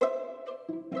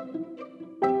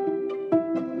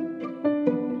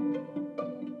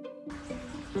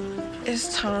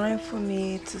It's time for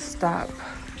me to stop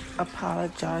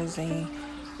apologizing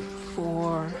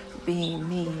for being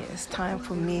me. It's time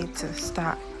for me to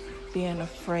stop being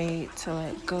afraid to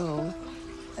let go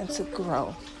and to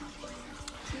grow.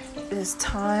 It's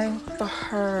time for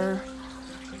her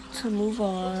to move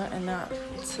on and not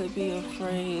to be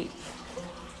afraid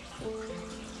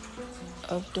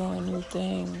of doing new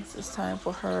things. It's time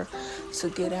for her to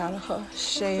get out of her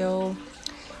shell.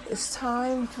 It's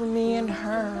time for me and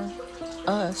her,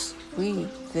 us, we,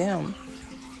 them,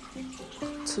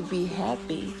 to be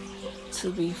happy,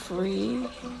 to be free,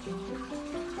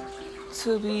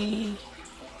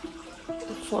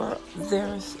 for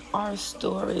our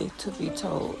story to be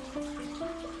told.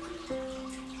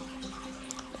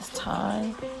 It's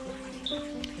time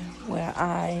where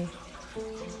I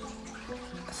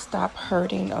stop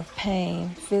hurting of pain,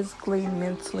 physically,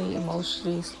 mentally,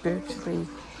 emotionally, spiritually.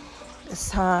 It's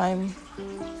time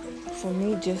for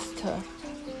me just to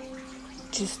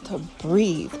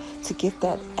breathe, to get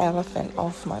that elephant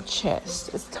off my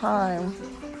chest. It's time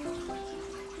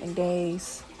and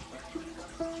days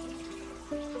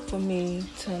for me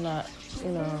to not,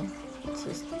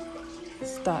 to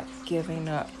stop giving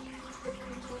up.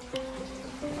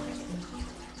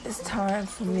 It's time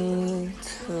for me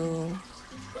to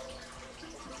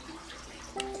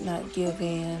not give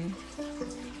in.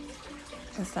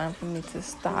 It's time for me to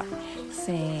stop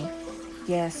saying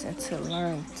yes and to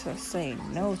learn to say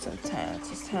no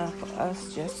sometimes. It's time for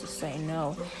us just to say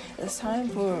no. It's time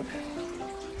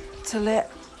to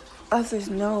let others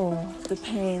know the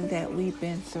pain that we've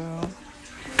been through.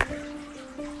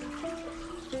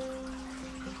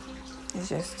 It's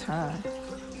just time,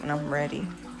 and I'm ready.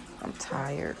 I'm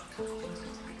tired.